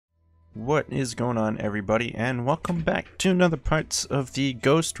What is going on, everybody, and welcome back to another parts of the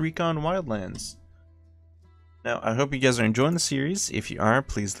Ghost Recon Wildlands. Now, I hope you guys are enjoying the series. If you are,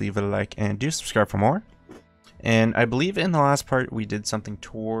 please leave a like and do subscribe for more. And I believe in the last part we did something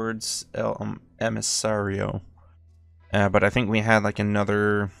towards El Emisario, but I think we had like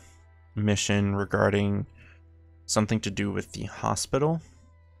another mission regarding something to do with the hospital,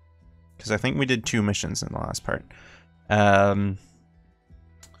 because I think we did two missions in the last part.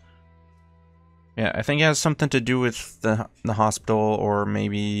 Yeah, I think it has something to do with the hospital, or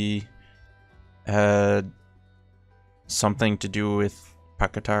maybe something to do with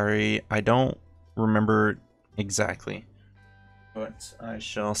Pakatari. I don't remember exactly, but I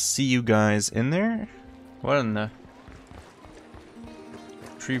shall see you guys in there. What in the...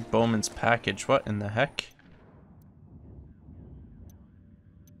 Retrieve Bowman's package. What in the heck?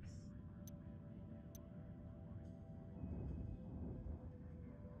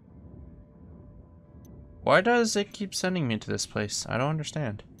 Why does it keep sending me to this place? I don't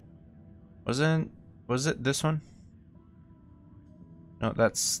understand. Was it this one? No,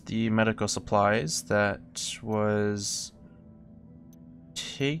 that's the medical supplies that was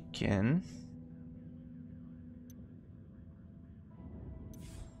taken.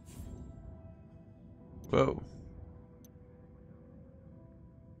 Whoa.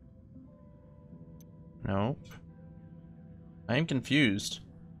 Nope. I am confused.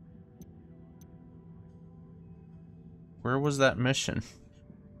 Where was that mission?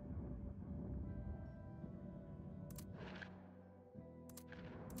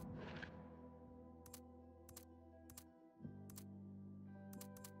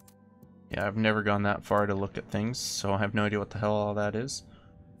 Yeah, I've never gone that far to look at things, so I have no idea what the hell all that is.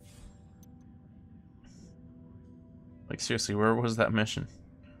 Like, seriously, where was that mission?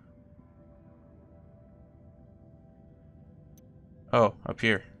 Oh, up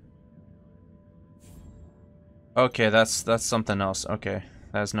here. Okay, that's something else. Okay,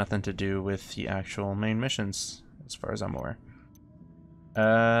 that has nothing to do with the actual main missions, as far as I'm aware.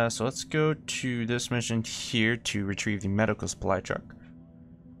 So let's go to this mission here to retrieve the medical supply truck.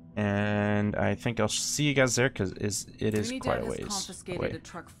 And I think I'll see you guys there, because it is quite a ways confiscated away. a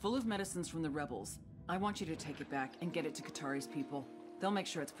truck full of medicines from the rebels. I want you to take it back and get it to Qatari's people. They'll make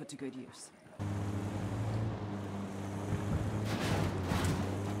sure it's put to good use.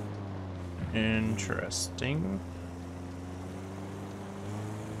 Interesting.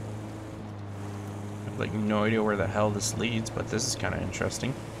 I have like no idea where the hell this leads, but this is kind of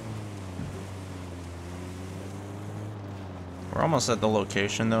interesting. We're almost at the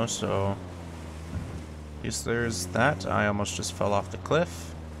location though, so at least there's that. I almost just fell off the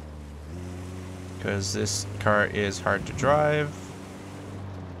cliff because this car is hard to drive.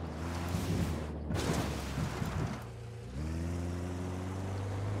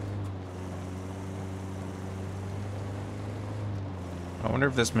 I wonder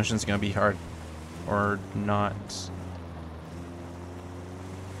if this mission's gonna be hard or not.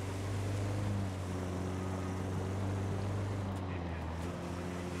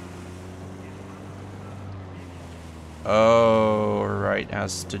 Oh, right,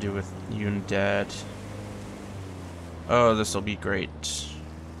 has to do with Undead. Oh, this will be great.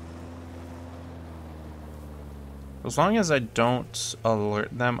 As long as I don't alert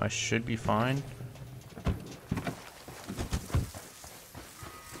them, I should be fine.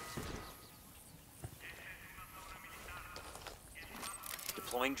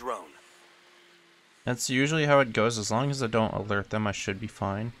 Deploying drone. That's usually how it goes. As long as I don't alert them, I should be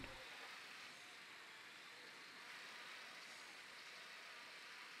fine.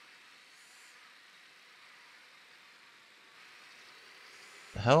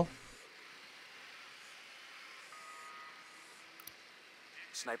 The hell?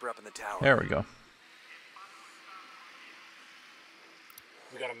 Sniper up in the tower. There we go.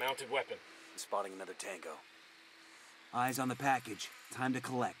 We got a mounted weapon. I'm spotting another tango. Eyes on the package. Time to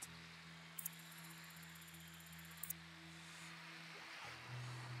collect.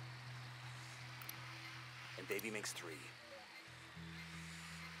 And baby makes 3.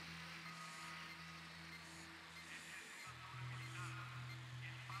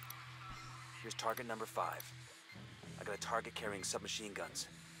 Here's target number 5. I got a target carrying submachine guns.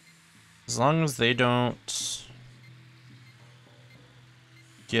 As long as they don't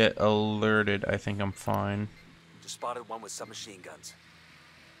get alerted, I think I'm fine. Just spotted one with submachine guns.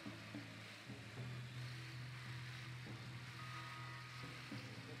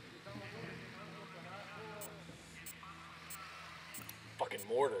 Fucking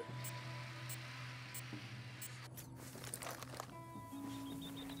mortar.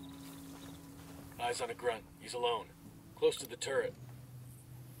 Eyes on a grunt. He's alone. Close to the turret.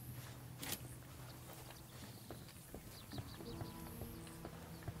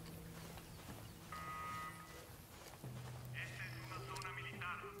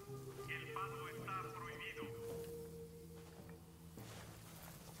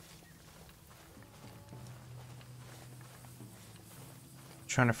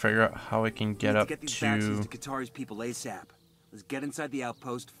 Trying to figure out how I can get up Get these vaccines to... to Qatari's people ASAP. Let's get inside the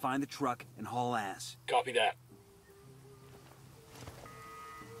outpost, find the truck, and haul ass. Copy that.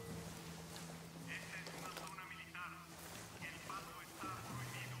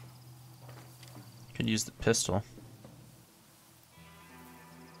 Could use the pistol.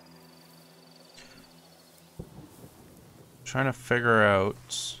 Trying to figure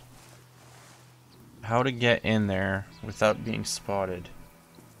out how to get in there without being spotted.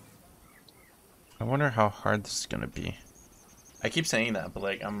 I wonder how hard this is gonna be. I keep saying that, but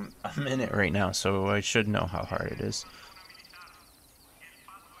like I'm in it right now, so I should know how hard it is.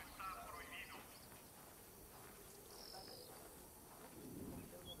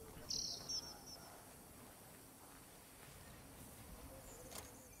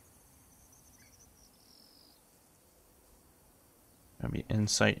 Gonna be in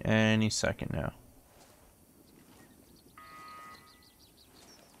sight any second now.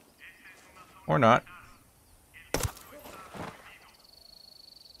 Or not.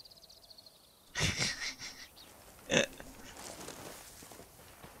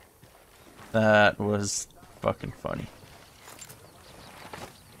 That was fucking funny.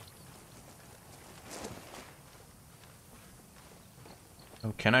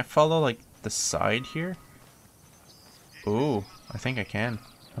 Oh, can I follow like the side here? Ooh, I think I can.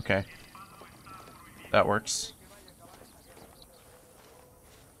 Okay. That works.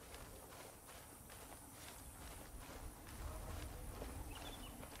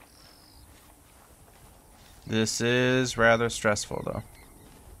 This is rather stressful though.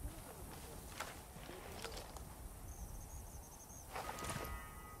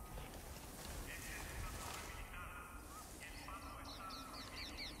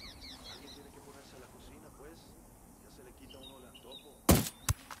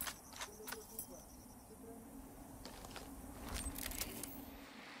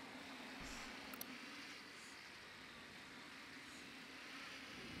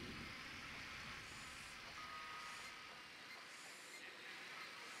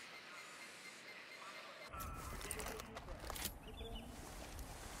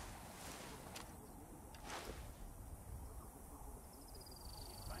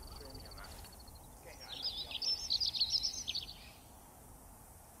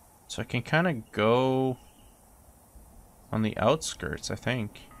 So I can kind of go on the outskirts, I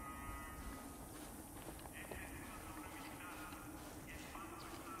think.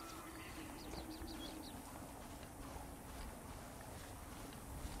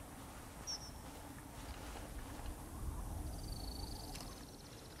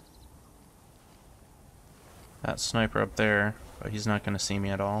 That sniper up there, but he's not going to see me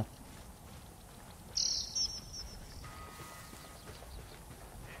at all.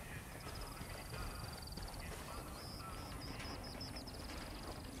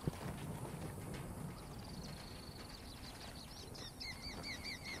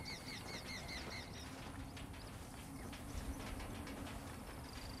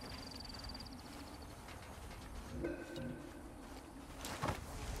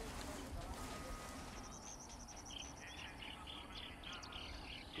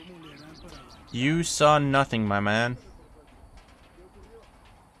 You saw nothing, my man.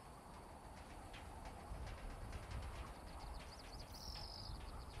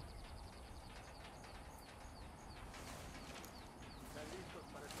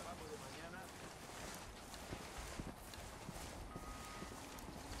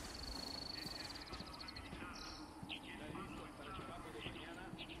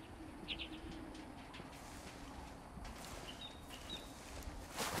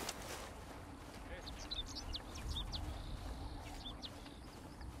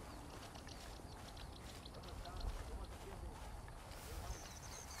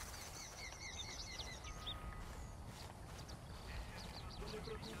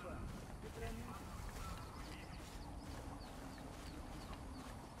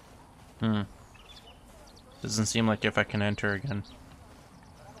 Doesn't seem like if I can enter again.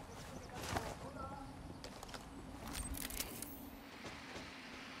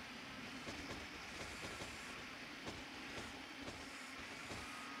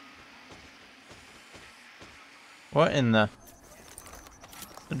 What in the...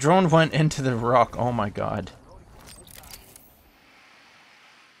 The drone went into the rock. Oh my god.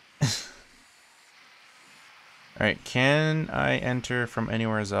 Alright, can I enter from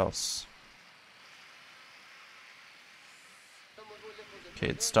anywhere else? Okay,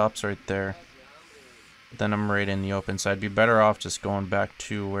 it stops right there. Then I'm right in the open, so I'd be better off just going back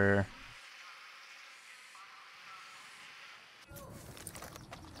to where...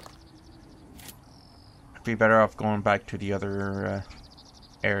 I'd be better off going back to the other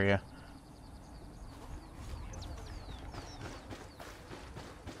area.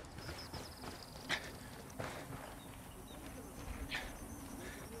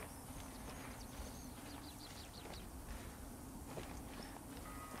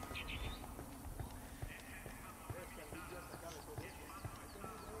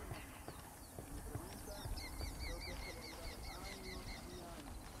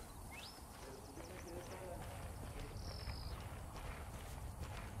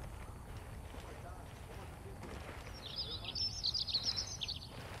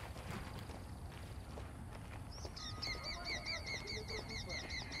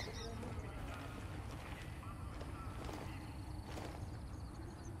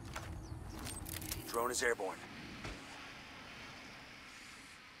 Drone is airborne.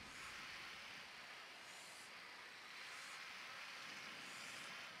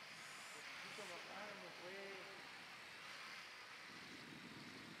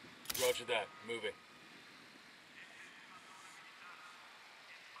 Roger that. Moving.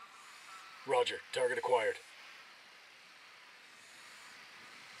 Roger. Target acquired.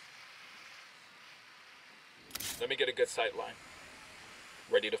 Let me get a good sight line.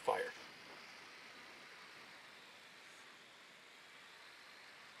 Ready to fire.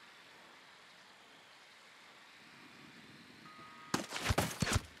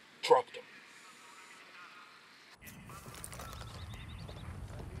 Dropped him.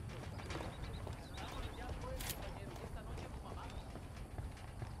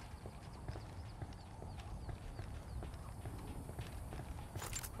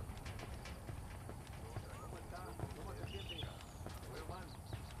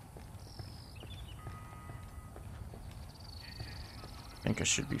 I think I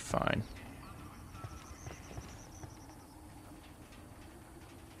should be fine.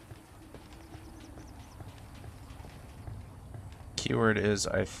 Keyword is,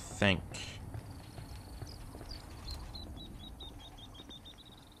 I think.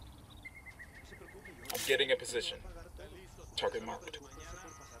 I'm getting a position. Target marked.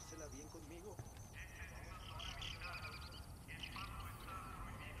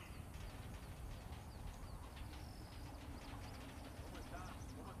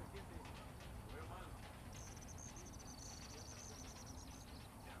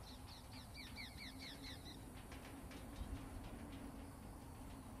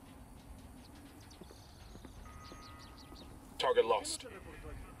 Target lost.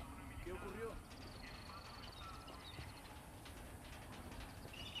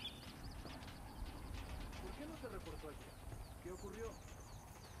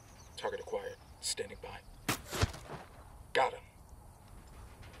 Target acquired. Standing by. Got him.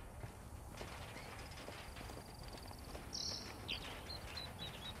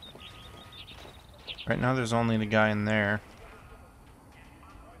 Right now there's only the guy in there.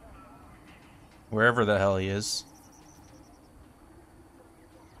 Wherever the hell he is.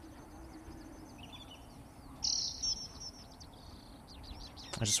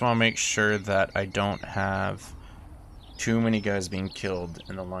 I just want to make sure that I don't have too many guys being killed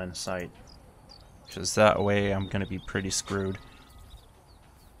in the line of sight. Because that way I'm going to be pretty screwed.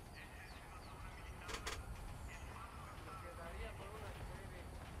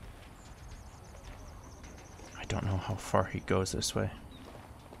 I don't know how far he goes this way.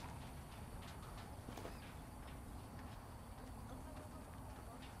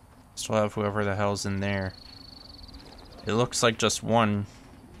 Still have whoever the hell's in there. It looks like just one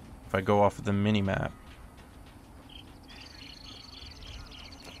if I go off of the mini-map.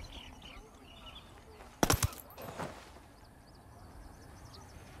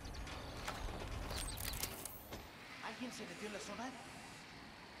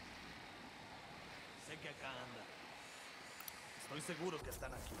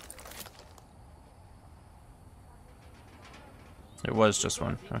 It was just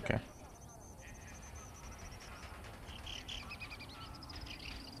one. Okay.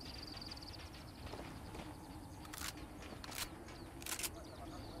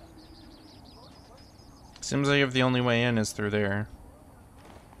 Seems like if the only way in is through there.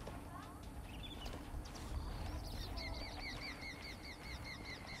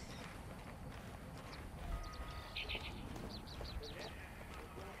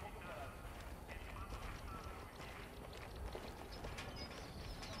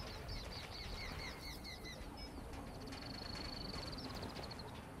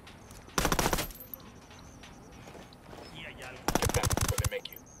 Get back before they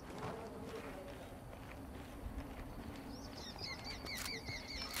make you.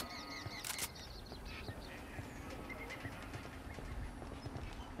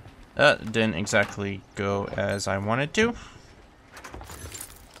 That didn't exactly go as I wanted to.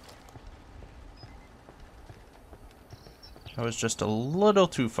 I was just a little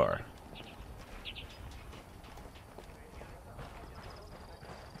too far.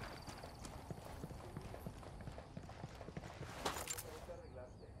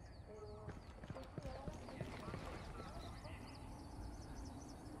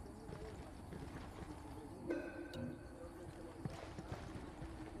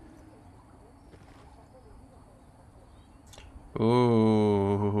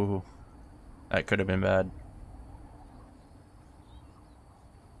 Ooh, that could have been bad.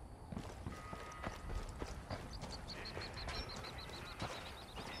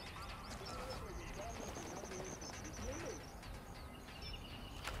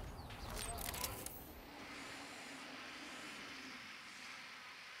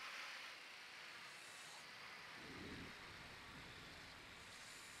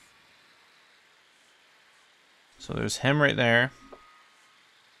 So there's him right there.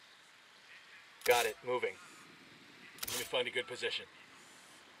 Got it. Moving. Let me find a good position.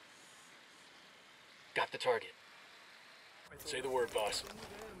 Got the target. Say the word, boss.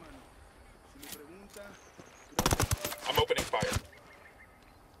 I'm opening fire.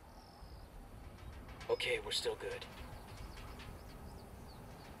 Okay, we're still good.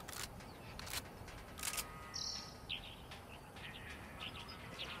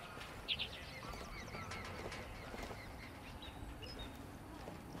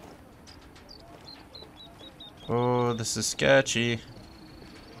 Oh, this is sketchy.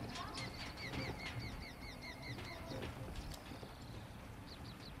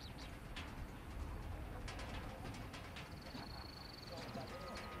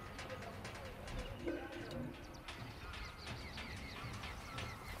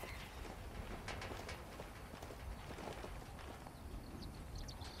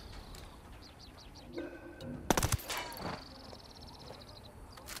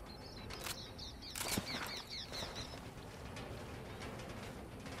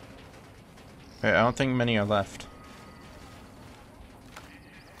 Alright, I don't think many are left.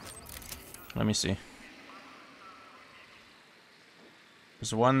 Let me see.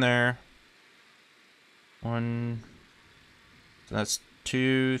 There's one there. One. So that's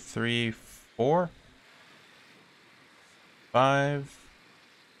 2, 3, 4, 5.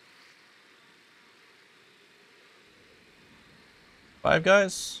 5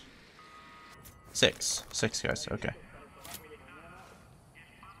 guys? 6. 6 guys, okay.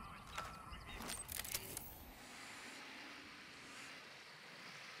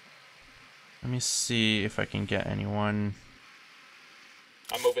 Let me see if I can get anyone.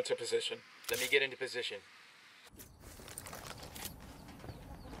 I'm moving to position. Let me get into position.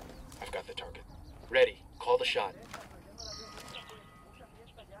 I've got the target. Ready. Call the shot.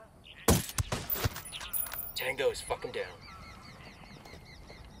 Tango is fucking down.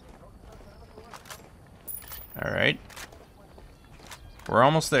 Alright. We're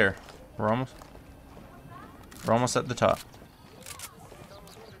almost there. We're almost at the top.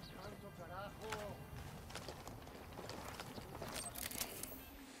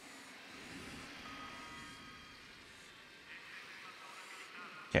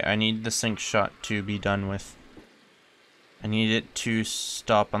 Okay, I need the sync shot to be done with. I need it to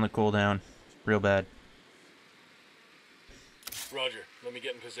stop on the cooldown. Real bad. Roger. Let me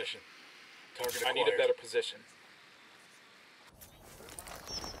get in position. Target acquired. I need a better position.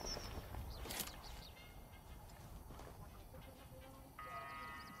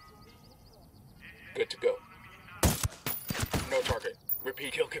 Good to go. No target.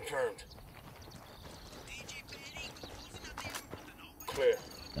 Repeat. Kill confirmed. Clear.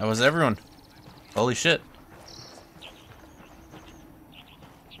 That was everyone. Holy shit.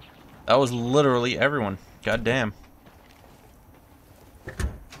 That was literally everyone. God damn.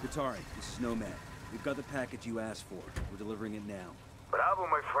 Qatari, this is Nomad. We've got the package you asked for. We're delivering it now. Bravo,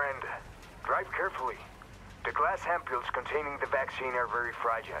 my friend. Drive carefully. The glass ampoules containing the vaccine are very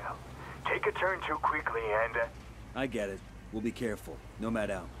fragile. Take a turn too quickly and... I get it. We'll be careful.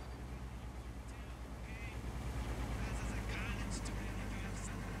 Nomad out.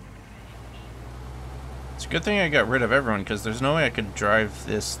 It's a good thing I got rid of everyone, because there's no way I could drive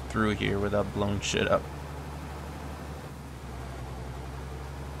this through here without blowing shit up.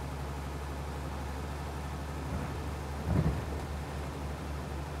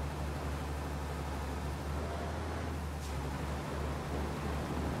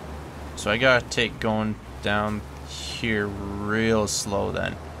 So I gotta take going down here real slow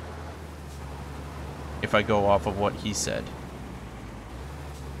then, if I go off of what he said.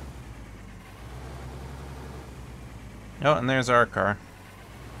 Oh, and there's our car.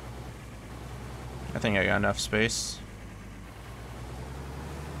 I think I got enough space.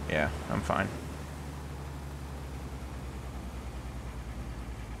 Yeah, I'm fine.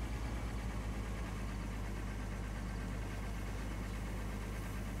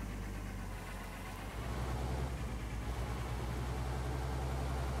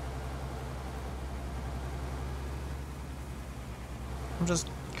 I'm just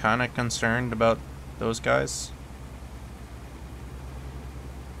kind of concerned about those guys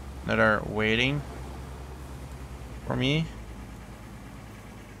that are waiting for me.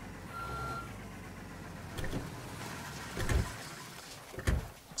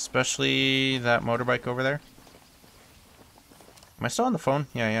 Especially that motorbike over there. Am I still on the phone?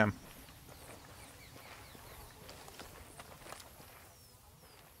 Yeah, I am.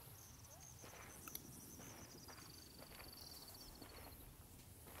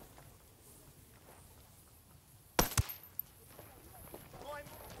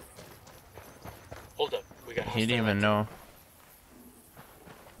 Hold up, we got. He didn't even know.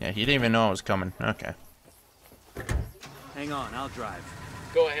 Yeah, he didn't even know I was coming. Okay. Hang on, I'll drive.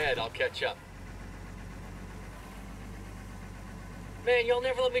 Go ahead, I'll catch up. Man, y'all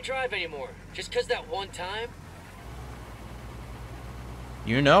never let me drive anymore. Just 'cause that one time?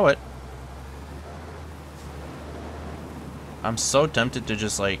 You know it. I'm so tempted to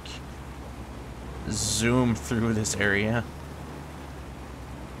just like zoom through this area.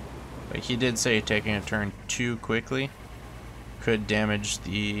 But he did say taking a turn too quickly could damage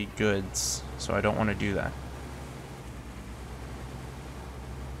the goods, so I don't want to do that.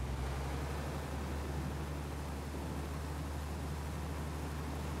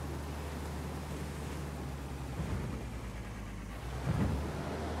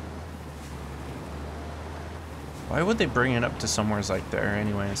 Why would they bring it up to somewheres like there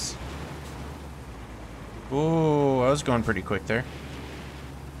anyways? Ooh, I was going pretty quick there.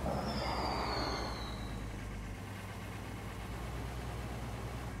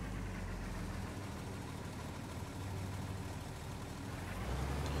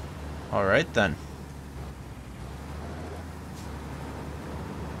 Alright then.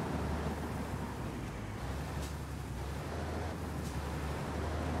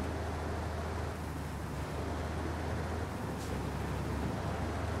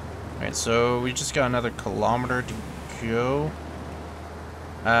 Alright, so we just got another kilometer to go.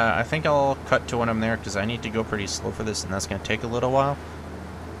 I think I'll cut to when I'm there because I need to go pretty slow for this and that's going to take a little while.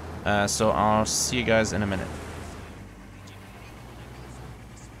 So I'll see you guys in a minute.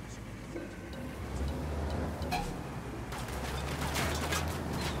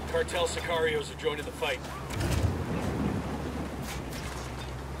 Cartel Sicarios are joining the fight.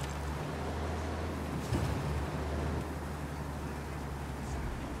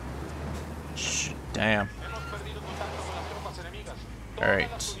 Damn.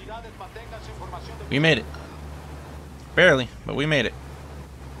 Alright. We made it. Barely, but we made it.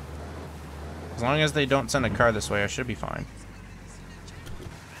 As long as they don't send a car this way, I should be fine.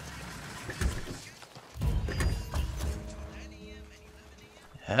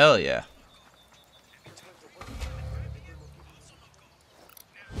 Hell yeah.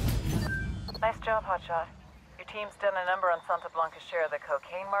 Nice job, Hotshot. Your team's done a number on Santa Blanca's share of the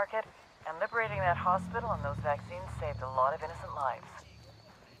cocaine market, and liberating that hospital and those vaccines saved a lot of innocent lives.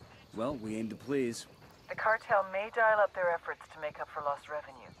 Well, we aim to please. The cartel may dial up their efforts to make up for lost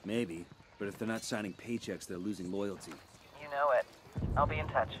revenue. Maybe. But if they're not signing paychecks, they're losing loyalty. You know it. I'll be in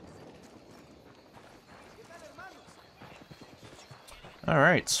touch.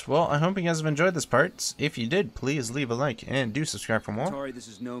 Alright, well, I hope you guys have enjoyed this part. If you did, please leave a like and do subscribe for more. Sorry, this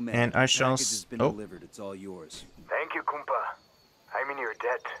is Nomad. And I shall Package has been delivered. It's all yours. Thank you, Kumpa. I'm in your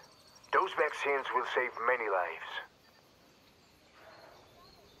debt. Those vaccines will save many lives.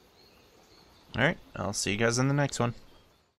 Alright, I'll see you guys in the next one.